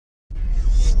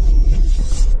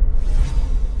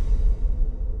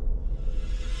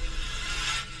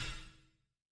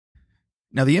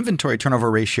Now, the inventory turnover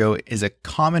ratio is a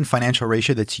common financial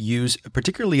ratio that's used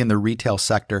particularly in the retail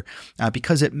sector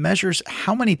because it measures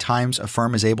how many times a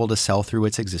firm is able to sell through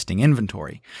its existing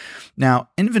inventory. Now,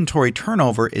 inventory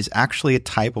turnover is actually a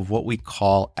type of what we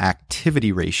call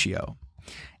activity ratio.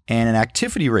 And an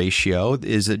activity ratio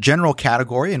is a general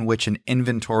category in which an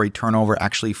inventory turnover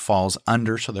actually falls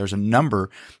under. So there's a number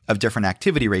of different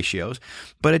activity ratios,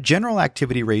 but a general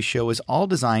activity ratio is all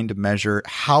designed to measure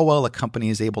how well a company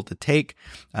is able to take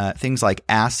things like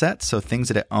assets, so things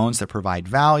that it owns that provide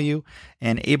value,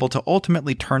 and able to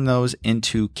ultimately turn those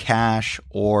into cash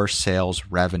or sales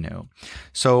revenue.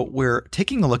 So we're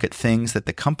taking a look at things that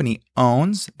the company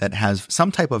owns that has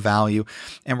some type of value,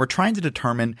 and we're trying to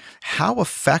determine how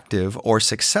effective or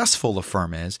successful the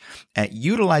firm is at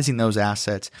utilizing those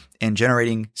assets and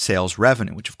generating sales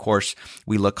revenue, which of course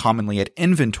we look commonly at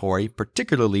inventory,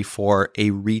 particularly for a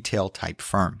retail type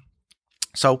firm.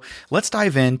 So let's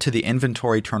dive into the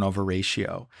inventory turnover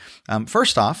ratio.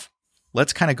 First off,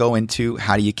 let's kind of go into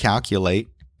how do you calculate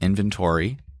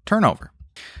inventory turnover.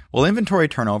 Well, inventory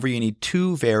turnover, you need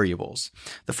two variables.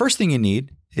 The first thing you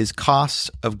need is cost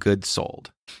of goods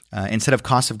sold. Instead of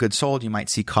cost of goods sold, you might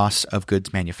see costs of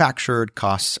goods manufactured,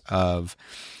 costs of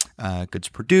goods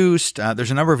produced.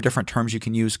 There's a number of different terms you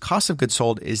can use. Cost of goods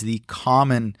sold is the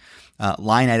common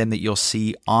line item that you'll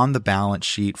see on the balance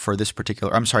sheet for this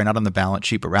particular, not on the balance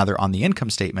sheet, but rather on the income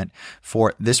statement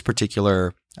for this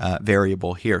particular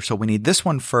variable here. So we need this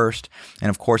one first. And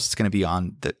of course, it's going to be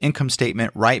on the income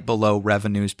statement right below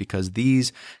revenues because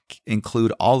these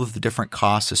include all of the different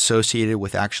costs associated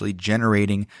with actually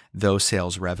generating those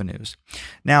sales revenues.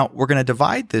 Now, we're going to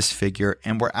divide this figure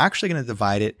and we're actually going to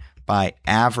divide it by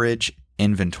average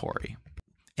inventory.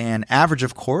 And average,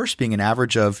 of course, being an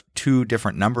average of two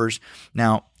different numbers.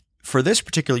 Now, for this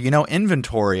particular,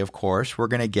 inventory, of course, we're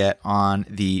going to get on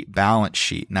the balance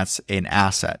sheet, and that's an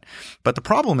asset. But the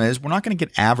problem is we're not going to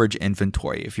get average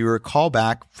inventory. If you recall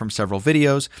back from several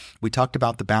videos, we talked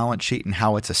about the balance sheet and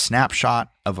how it's a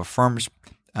snapshot of a firm's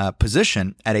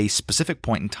position at a specific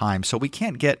point in time. So we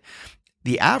can't get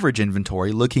the average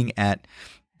inventory looking at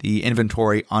the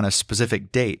inventory on a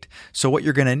specific date. So what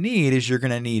you're going to need is you're going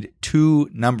to need two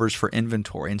numbers for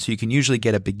inventory. And so you can usually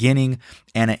get a beginning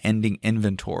and an ending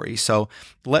inventory. So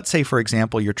let's say, for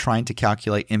example, you're trying to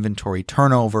calculate inventory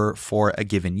turnover for a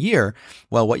given year.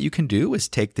 Well, what you can do is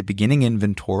take the beginning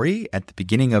inventory at the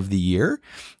beginning of the year,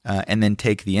 and then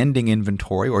take the ending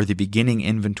inventory or the beginning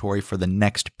inventory for the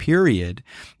next period,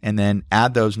 and then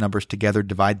add those numbers together,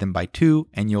 divide them by 2,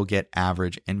 and you'll get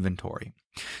average inventory.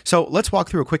 So let's walk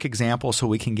through a quick example so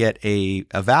we can get a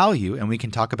value and we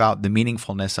can talk about the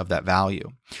meaningfulness of that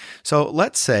value. So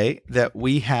let's say that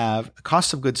we have a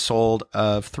cost of goods sold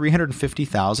of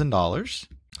 $350,000.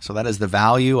 So that is the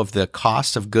value of the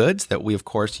cost of goods that we, of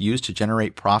course, use to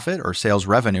generate profit or sales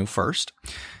revenue first.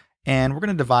 And we're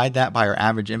going to divide that by our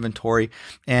average inventory.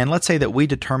 And let's say that we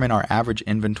determine our average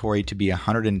inventory to be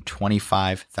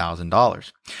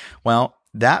 $125,000. Well,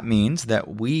 that means that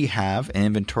we have an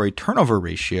inventory turnover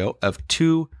ratio of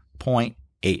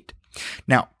 2.8.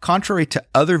 Now, contrary to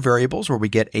other variables where we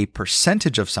get a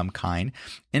percentage of some kind,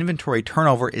 inventory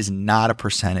turnover is not a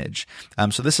percentage.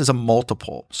 So this is a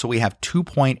multiple. So we have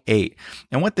 2.8.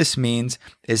 And what this means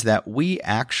is that we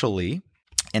actually,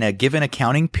 in a given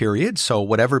accounting period, so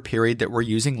whatever period that we're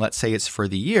using, let's say it's for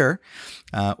the year,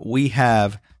 we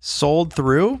have sold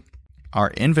through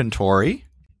our inventory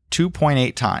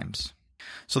 2.8 times.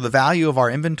 So the value of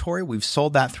our inventory, we've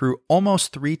sold that through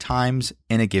almost 3 times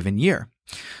in a given year.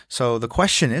 So the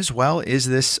question is, well, is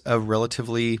this a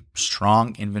relatively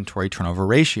strong inventory turnover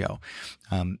ratio?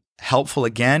 Helpful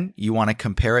again, you want to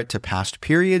compare it to past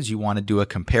periods. You want to do a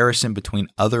comparison between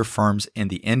other firms in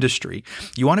the industry.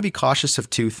 You want to be cautious of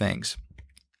 2 things.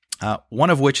 One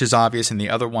of which is obvious and the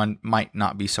other one might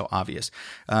not be so obvious.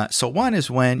 So one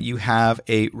is when you have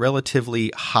a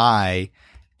relatively high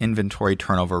inventory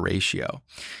turnover ratio.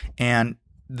 And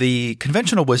the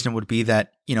conventional wisdom would be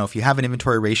that, if you have an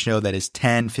inventory ratio that is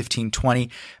 10, 15, 20,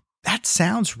 that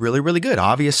sounds really, really good.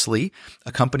 Obviously,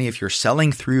 a company, if you're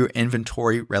selling through your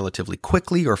inventory relatively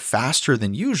quickly or faster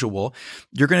than usual,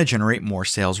 you're going to generate more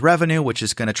sales revenue, which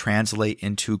is going to translate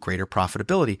into greater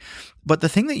profitability. But the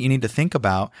thing that you need to think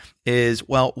about is,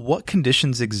 well, what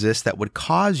conditions exist that would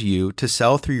cause you to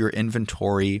sell through your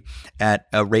inventory at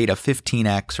a rate of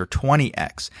 15x or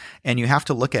 20x? And you have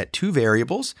to look at 2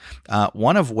 variables,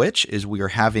 one of which is we are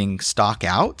having stock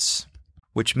outs,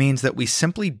 which means that we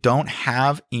simply don't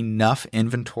have enough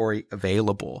inventory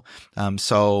available.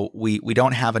 So we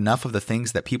don't have enough of the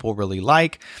things that people really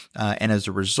like, and as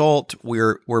a result,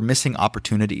 we're missing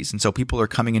opportunities. And so people are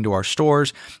coming into our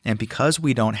stores, and because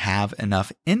we don't have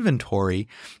enough inventory,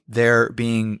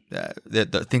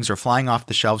 the things are flying off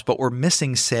the shelves, but we're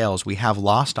missing sales. We have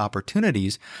lost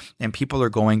opportunities, and people are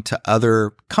going to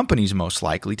other companies most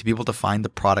likely to be able to find the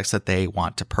products that they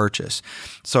want to purchase.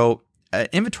 So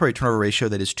inventory turnover ratio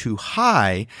that is too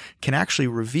high can actually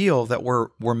reveal that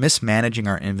we're mismanaging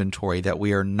our inventory, that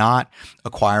we are not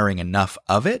acquiring enough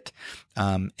of it,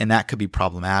 and that could be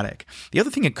problematic. The other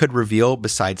thing it could reveal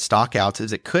besides stockouts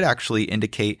is it could actually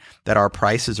indicate that our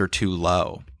prices are too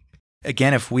low.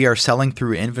 Again, if we are selling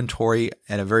through inventory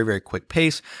at a very, very quick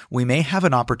pace, we may have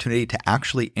an opportunity to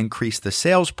actually increase the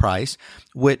sales price,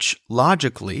 which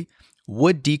logically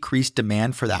would decrease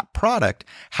demand for that product.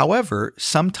 However,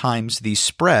 sometimes the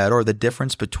spread or the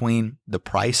difference between the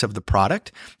price of the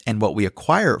product and what we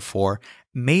acquire it for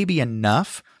may be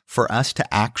enough for us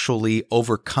to actually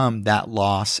overcome that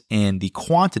loss in the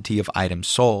quantity of items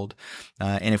sold.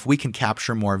 And if we can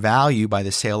capture more value by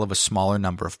the sale of a smaller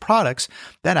number of products,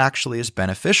 that actually is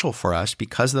beneficial for us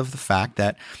because of the fact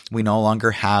that we no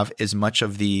longer have as much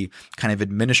of the kind of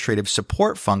administrative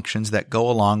support functions that go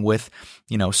along with,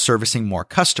 servicing more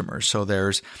customers. So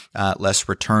there's less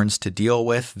returns to deal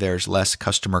with, there's less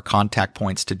customer contact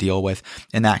points to deal with,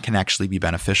 and that can actually be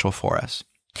beneficial for us.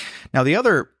 Now, the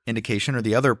other indication or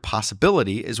the other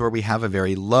possibility is where we have a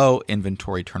very low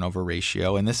inventory turnover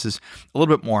ratio, and this is a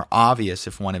little bit more obvious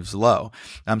if one is low.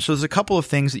 So there's a couple of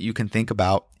things that you can think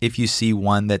about if you see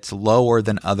one that's lower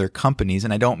than other companies,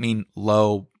 and I don't mean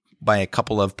low by a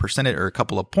couple of percentage or a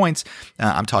couple of points.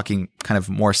 I'm talking kind of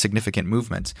more significant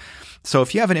movements. So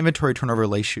if you have an inventory turnover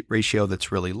ratio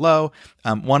that's really low,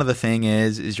 one of the thing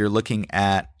is you're looking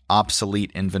at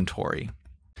obsolete inventory.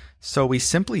 So we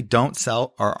simply don't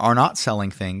sell or are not selling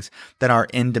things that are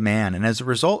in demand. And as a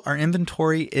result, our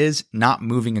inventory is not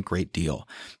moving a great deal.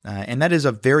 And that is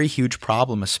a very huge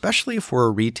problem, especially if we're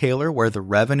a retailer where the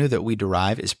revenue that we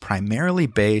derive is primarily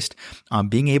based on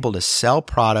being able to sell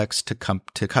products to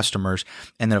customers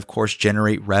and then, of course,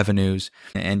 generate revenues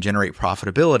and generate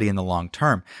profitability in the long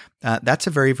term. That's a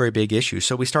very, very big issue.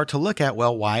 So we start to look at,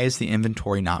 well, why is the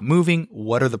inventory not moving?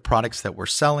 What are the products that we're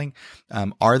selling?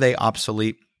 Are they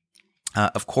obsolete?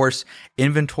 Of course,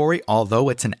 inventory, although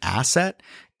it's an asset,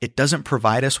 it doesn't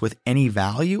provide us with any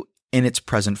value in its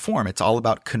present form. It's all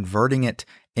about converting it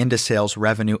into sales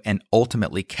revenue and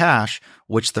ultimately cash,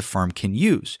 which the firm can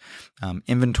use.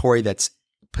 Inventory that's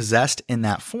possessed in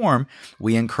that form,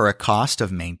 we incur a cost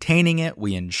of maintaining it,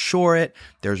 we insure it,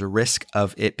 there's a risk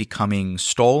of it becoming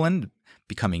stolen,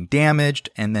 becoming damaged,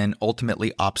 and then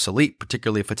ultimately obsolete,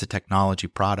 particularly if it's a technology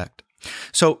product.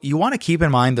 So you want to keep in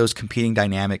mind those competing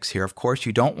dynamics here. Of course,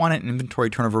 you don't want an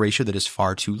inventory turnover ratio that is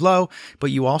far too low,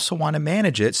 but you also want to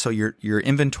manage it so your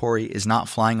inventory is not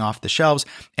flying off the shelves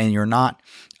and you're not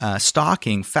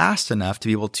stocking fast enough to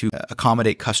be able to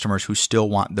accommodate customers who still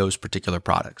want those particular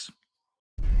products.